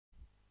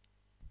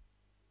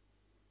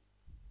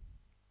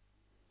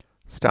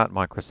Start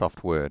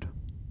Microsoft Word.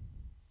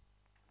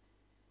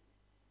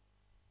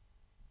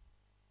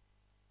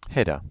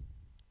 Header.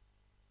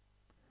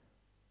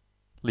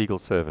 Legal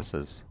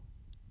Services.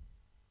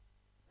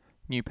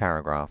 New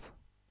paragraph.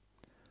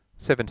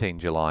 17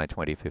 July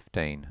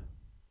 2015.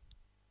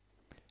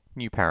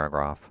 New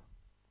paragraph.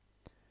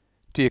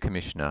 Dear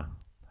Commissioner,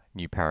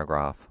 new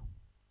paragraph.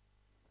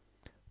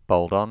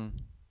 Bold on.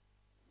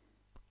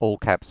 All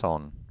caps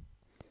on.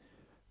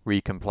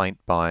 Re-complaint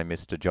by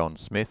Mr. John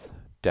Smith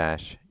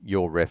dash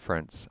your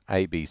reference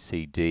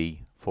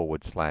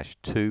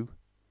ABCD/2.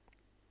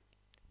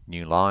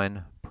 New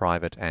line,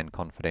 private and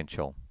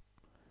confidential.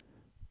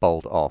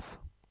 Bold off.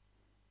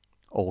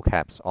 All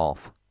caps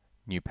off.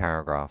 New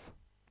paragraph.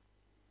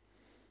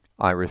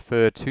 I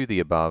refer to the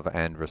above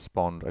and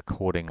respond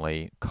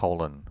accordingly, :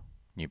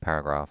 new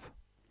paragraph.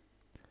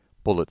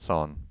 Bullets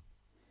on.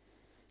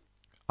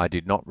 I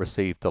did not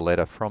receive the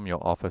letter from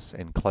your office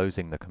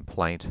enclosing the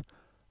complaint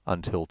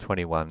until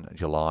 21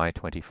 July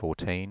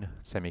 2014,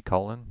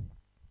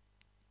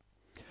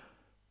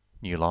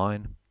 New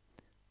line.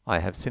 I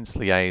have since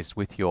liaised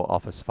with your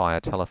office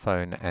via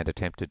telephone and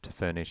attempted to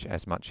furnish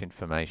as much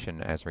information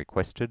as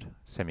requested,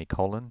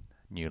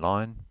 new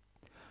line.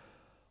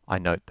 I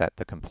note that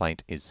the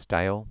complaint is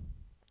stale,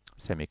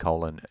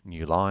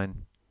 new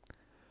line.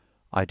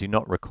 I do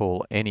not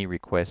recall any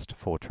request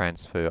for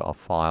transfer of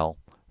file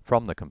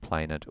from the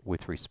complainant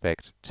with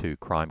respect to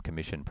Crime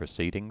Commission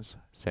proceedings,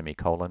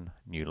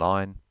 new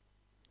line.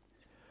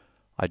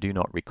 I do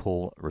not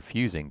recall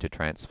refusing to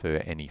transfer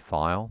any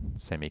file,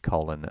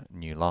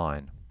 new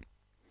line.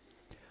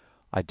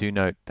 I do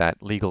note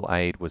that Legal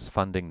Aid was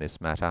funding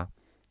this matter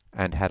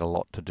and had a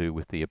lot to do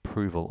with the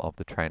approval of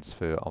the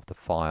transfer of the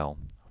file,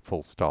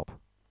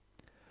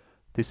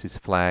 This is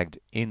flagged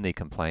in the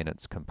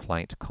complainant's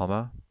complaint,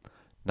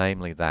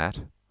 namely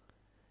that,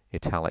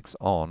 italics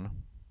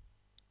on,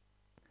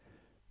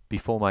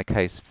 before my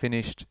case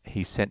finished,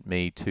 he sent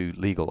me to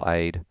Legal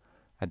Aid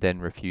and then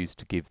refused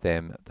to give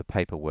them the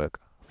paperwork,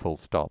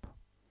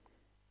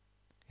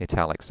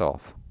 italics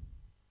off.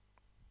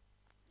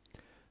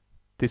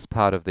 This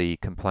part of the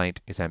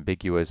complaint is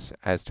ambiguous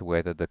as to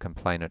whether the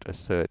complainant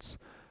asserts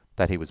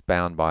that he was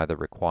bound by the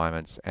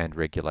requirements and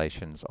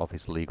regulations of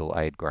his legal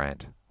aid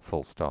grant,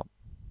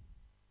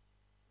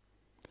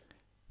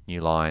 New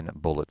line,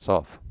 bullets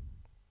off.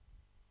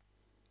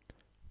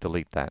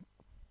 Delete that.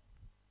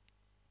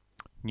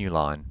 New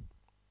line,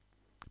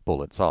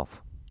 bullets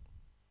off.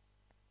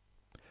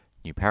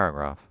 New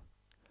paragraph.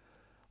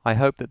 I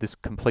hope that this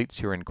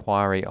completes your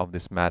inquiry of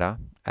this matter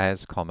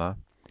as,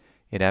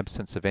 in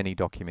absence of any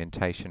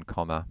documentation,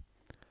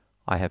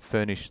 I have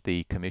furnished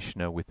the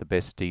Commissioner with the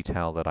best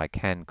detail that I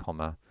can,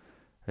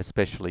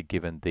 especially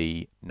given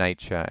the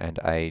nature and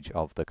age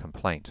of the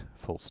complaint,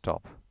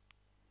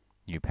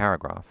 New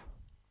paragraph.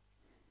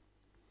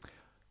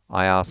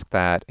 I ask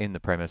that in the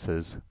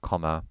premises,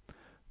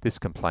 this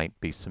complaint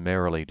be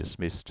summarily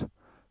dismissed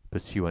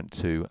pursuant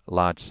to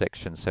large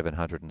section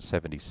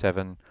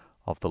 777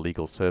 of the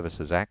Legal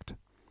Services Act,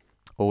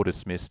 or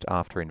dismissed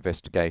after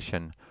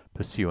investigation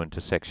pursuant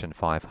to section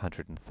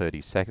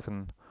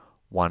 537,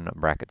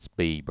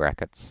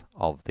 1(b)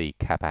 of the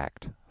CAP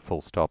Act,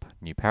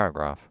 new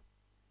paragraph.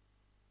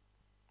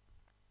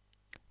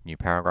 New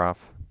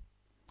paragraph.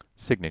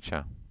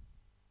 Signature.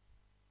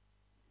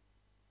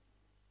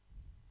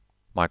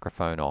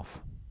 Microphone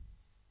off.